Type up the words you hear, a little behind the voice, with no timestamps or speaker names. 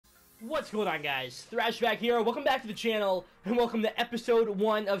What's going on, guys? Thrash back here. Welcome back to the channel, and welcome to episode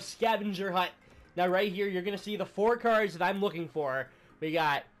 1 of Scavenger Hunt. Now, right here, you're going to see the 4 cards that I'm looking for. We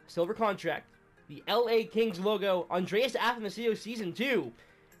got Silver Contract, the LA Kings logo, Andreas Athanasiou Season 2,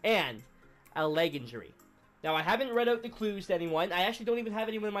 and a leg injury. Now, I haven't read out the clues to anyone. I actually don't even have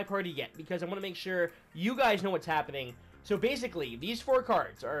anyone in my party yet, because I want to make sure you guys know what's happening. So, basically, these 4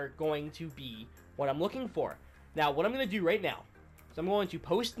 cards are going to be what I'm looking for. Now, what I'm going to do right now, so I'm going to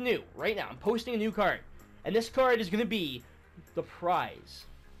post new, right now. I'm posting a new card. And this card is going to be the prize.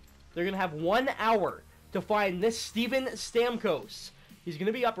 They're going to have 1 hour to find this Steven Stamkos. He's going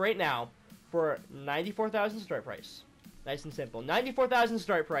to be up right now for 94,000 start price. Nice and simple. 94,000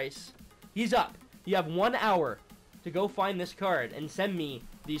 start price. He's up. You have 1 hour to go find this card and send me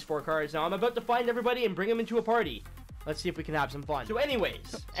these 4 cards. Now, I'm about to find everybody and bring them into a party. Let's see if we can have some fun. So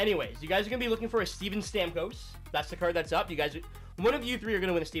anyways, you guys are going to be looking for a Steven Stamkos. That's the card that's up. You guys, one of you 3 are going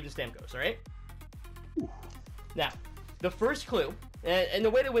to win a Steven Stamkos, all right? Now, the first clue, and the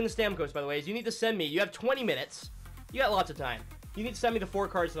way to win the Stamkos, by the way, is you need to send me, you have 20 minutes. You got lots of time. You need to send me the 4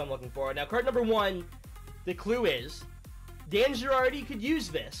 cards that I'm looking for. Now, card number 1, the clue is, Dan Girardi could use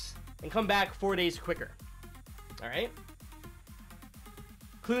this and come back 4 days quicker. All right?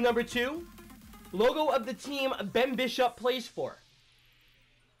 Clue number 2, logo of the team Ben Bishop plays for.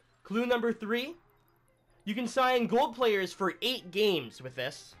 Clue number 3, you can sign gold players for 8 games with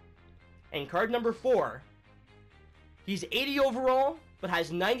this. And card number 4, he's 80 overall, but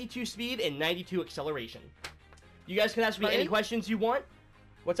has 92 speed and 92 acceleration. You guys can ask me any questions you want.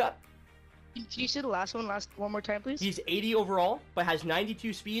 What's up? Can you say the last one one more time, please? He's 80 overall, but has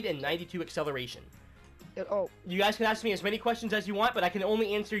 92 speed and 92 acceleration. Oh. You guys can ask me as many questions as you want, but I can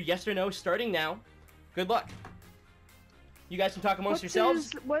only answer yes or no starting now. Good luck. You guys can talk amongst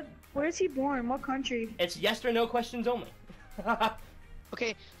yourselves. Where is he born? What country? It's yes or no questions only.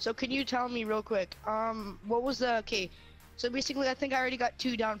 Okay, so can you tell me real quick, what was the, okay, so basically I think I already got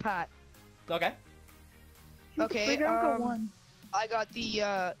 2 down pat. Okay. Okay, I got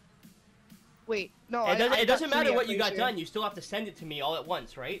the, wait, no, it doesn't matter what you got done, you still have to send it to me all at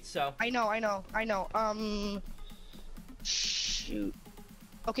once, right? So. I know, shoot.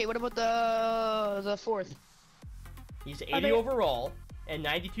 Okay, what about the 4th? He's 80 overall, and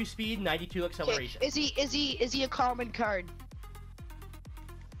 92 speed, 92 acceleration. Okay. Is he a common card?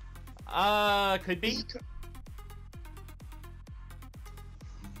 Could be.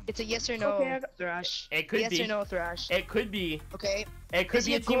 It's a yes or no, okay, Thrash. It could be. Yes or no, Thrash. It could be. Okay. It could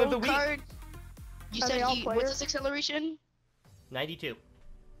be a team of the week. Card? You said what's his acceleration? 92.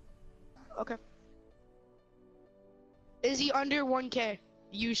 Okay. Is he under 1K?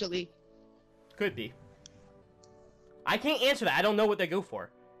 Usually. Could be. I can't answer that. I don't know what they go for.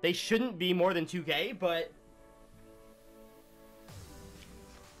 They shouldn't be more than 2K, but...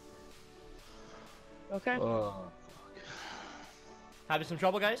 Okay. Having some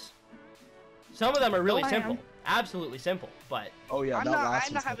trouble, guys? Some of them are really simple. Absolutely simple, but... Oh yeah, I'm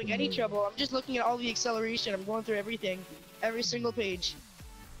not having any trouble. I'm just looking at all the acceleration. I'm going through everything. Every single page.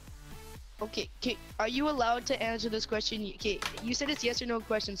 Okay, are you allowed to answer this question? Okay, you said it's yes or no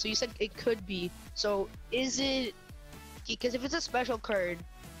question, so you said it could be. So, is it... Because if it's a special card...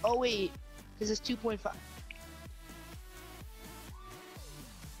 Oh wait, because it's 2.5.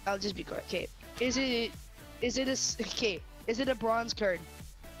 I'll just be correct. Okay, is it a bronze card?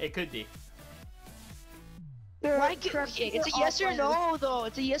 It could be. Okay, it's a yes or no though.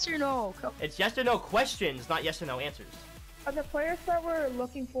 It's a yes or no. It's yes or no questions, not yes or no answers. Are the players that we're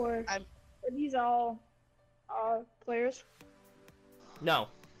looking for, are these all players? No.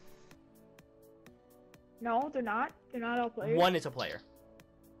 No, they're not. They're not all players. 1 is a player.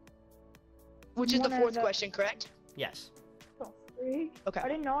 Which is the 4th question, correct? Yes. Oh, 3? Okay. I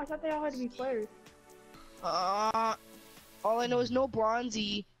didn't know. I thought they all had to be players. All I know is no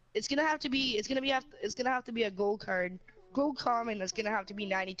bronzy. It's gonna have to be a gold card. Gold common is gonna have to be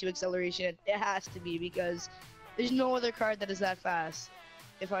 92 acceleration. It has to be because there's no other card that is that fast,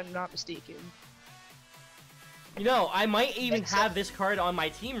 if I'm not mistaken. You know, I might even have this card on my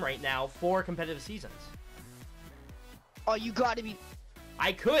team right now for competitive seasons. Oh, you gotta be.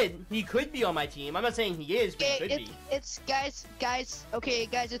 I could. He could be on my team. I'm not saying he is, but he could be. It's guys. Okay,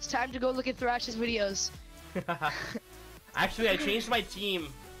 guys, it's time to go look at Thrash's videos. Actually, I changed my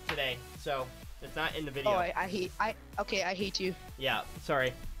team today, so it's not in the video. Oh, I hate you. Yeah,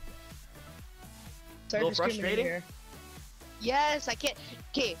 sorry. Sorry a little for frustrating. here. Yes, I can't.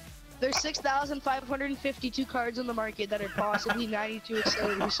 Okay, there's 6,552 cards on the market that are possibly 92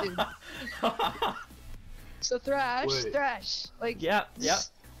 acceleration. So Thrash, like. Yeah.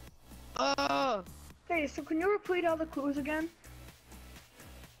 Okay, so can you repeat all the clues again?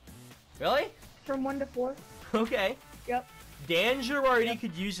 Really? From 1 to 4. Okay. Yep. Dan Girardi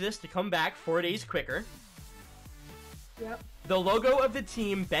could use this to come back 4 days quicker. Yep. The logo of the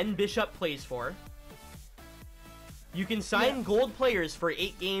team Ben Bishop plays for. You can sign gold players for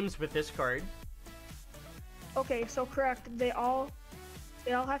 8 games with this card. Okay, so correct. They all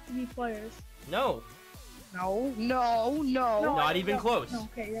have to be players. No. No. Not even close. No,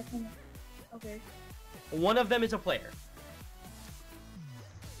 okay, that's okay. One of them is a player.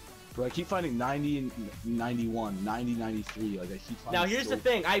 Bro, I keep finding 90 and 91, 90, 93. Like I keep finding. Now here's the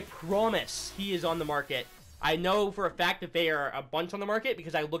thing. I promise he is on the market. I know for a fact that they are a bunch on the market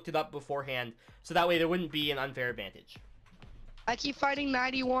because I looked it up beforehand. So that way there wouldn't be an unfair advantage. I keep finding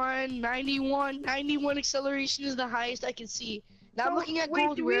 91 acceleration is the highest I can see. Now I'm looking at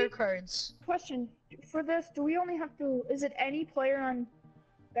gold rare cards. Question, for this, do we only have to, is it any player on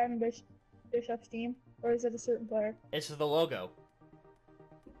Ben Bishop's team? Or is it a certain player? This is the logo.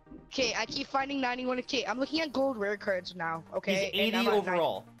 Okay, I keep finding 91. Okay, I'm looking at gold rare cards now. Okay, He's 80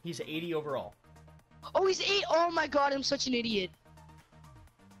 overall. He's 80 overall. Oh, he's 8. Oh my god, I'm such an idiot.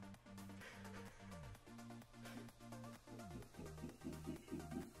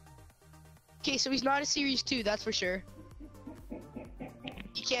 Okay, so he's not a Series 2, that's for sure.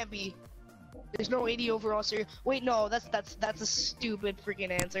 He can't be. There's no 80 overall series. Wait, no, that's a stupid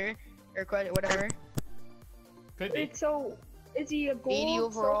freaking answer. Or whatever. Could be. Wait, so, is he a 80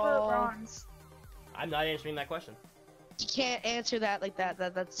 gold, silver, overall. or bronze? I'm not answering that question. You can't answer that like that.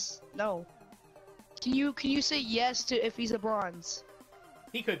 That's no. Can you say yes to if he's a bronze?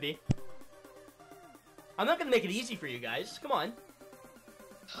 He could be. I'm not gonna make it easy for you guys. Come on.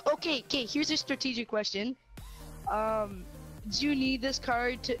 Okay, here's a strategic question. Do you need this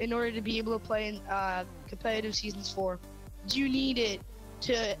card in order to be able to play in competitive seasons 4? Do you need it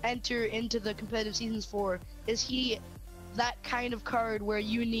to enter into the competitive seasons 4? Is he that kind of card where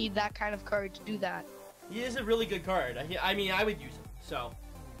you need that kind of card to do that? He is a really good card. I mean, I would use him. So.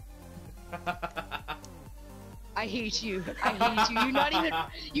 I hate you. I hate you.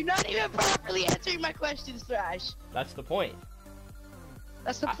 You're not even properly answering my questions, Thrash. That's the point.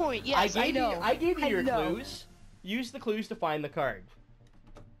 That's the point. Yes, I know. I gave you your clues. Use the clues to find the card.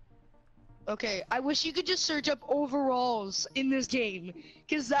 Okay, I wish you could just search up overalls in this game,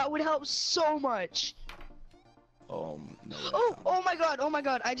 because that would help so much. No. Oh my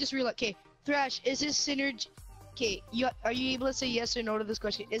god, I just realized. Okay, Thrash, is this synergy? Okay, are you able to say yes or no to this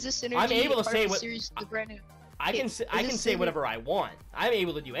question? Is this synergy? I'm able to say what. Series, the brand new? I can say whatever I want. I'm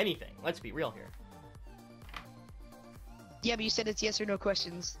able to do anything. Let's be real here. Yeah, but you said it's yes or no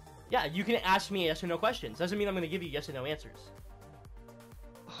questions. Yeah, you can ask me yes or no questions. Doesn't mean I'm going to give you yes or no answers.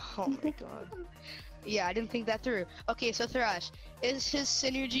 Oh my god. Yeah, I didn't think that through. Okay, so Thrash, is his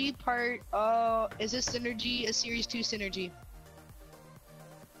synergy part, is this synergy a Series 2 synergy?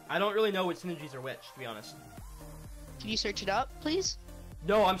 I don't really know which synergies are which, to be honest. Can you search it up, please?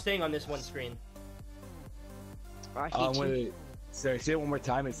 No, I'm staying on this one screen. I hate you. Wait. Sorry, say it one more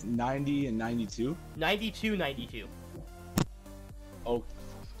time. It's 90 and 92? 92. Oh.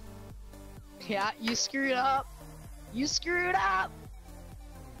 Yeah, you screwed up. You screwed up.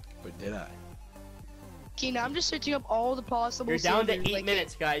 But did I? Okay, now I'm just searching up all the possible You're down to silvers, 8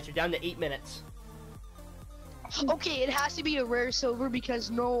 minutes, guys. You're down to 8 minutes. Okay, it has to be a rare silver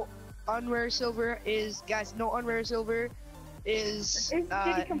because no unrare silver is, guys, no unrare silver is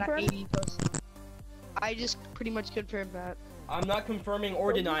Did he confirm? 80 plus. I just pretty much confirmed that. I'm not confirming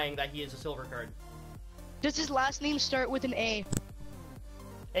or denying that he is a silver card. Does his last name start with an A?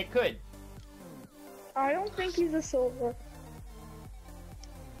 It could. I don't think he's a silver.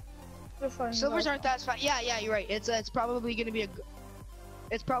 Silvers aren't that fast. Yeah, you're right. It's probably gonna be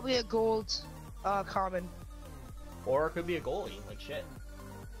it's probably a gold, common. Or it could be a goalie, like shit.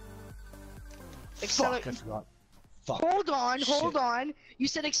 Fuck, I forgot. Fuck. Hold on. You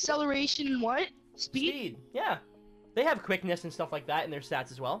said acceleration and what? Speed? Yeah. They have quickness and stuff like that in their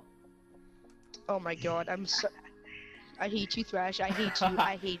stats as well. Oh my god, I hate you, Thrash. I hate you.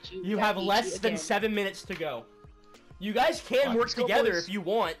 I hate you. You have less than 7 minutes to go. You guys can work together if you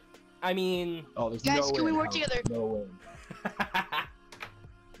want. I mean... Oh, there's guys, no way can we work together? No way.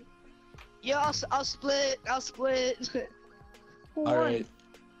 Yeah, I'll split. Alright.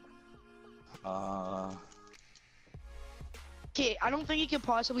 Okay, I don't think he could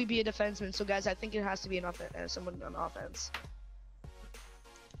possibly be a defenseman, so guys, I think it has to be an someone on offense.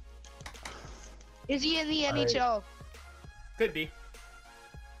 Is he in the NHL? Could be.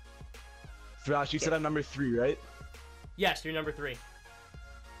 Thrash, you said I'm number 3, right? Yes, you're number 3.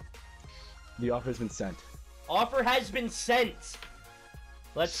 The offer has been sent. Offer has been sent.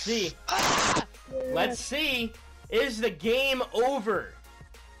 Let's see. Let's see. Is the game over?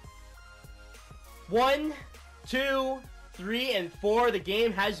 1, 2, 3, and 4. The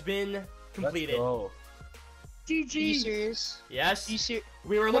game has been completed. Let's go. Are you GG. serious? Yes. Are you serious?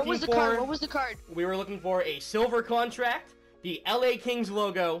 We were What looking was the for. card? What was the card? We were looking for a silver contract, the LA Kings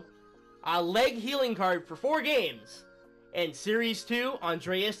logo, a leg healing card for 4 games, and Series 2,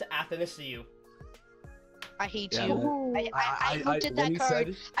 Andreas Athanasiou. I hate Yeah, you. man. I looked at when that you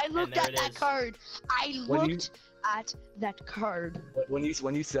card. said- I looked there at it that is. card. I When you- looked at that card. When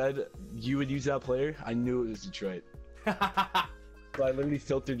you said you would use that player, I knew it was Detroit. So I literally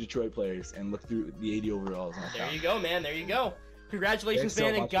filtered Detroit players and looked through the 80 overalls. And I There found you go, man. There you go. Congratulations, Thanks so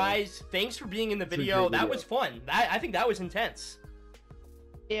man. And much, man. guys, thanks for being in the It's a video. great That video. was fun. I think that was intense.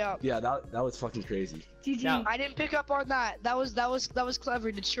 Yeah. Yeah, that was fucking crazy. GG. Yeah. I didn't pick up on that. That was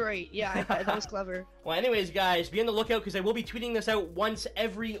clever, Detroit. Yeah, that was clever. Well, anyways, guys, be on the lookout because I will be tweeting this out once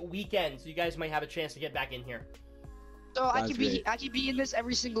every weekend, so you guys might have a chance to get back in here. So I Sounds could be great. I could be in this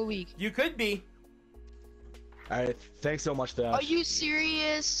every single week. You could be. All right, thanks so much, Thrash. Are you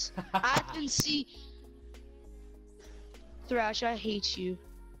serious? I can see. Thrash, I hate you.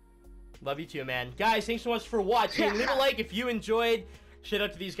 Love you too, man. Guys, thanks so much for watching. Leave a like if you enjoyed. Shout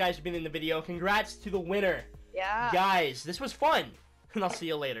out to these guys for being in the video. Congrats to the winner. Yeah. Guys, this was fun. And I'll see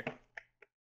you later.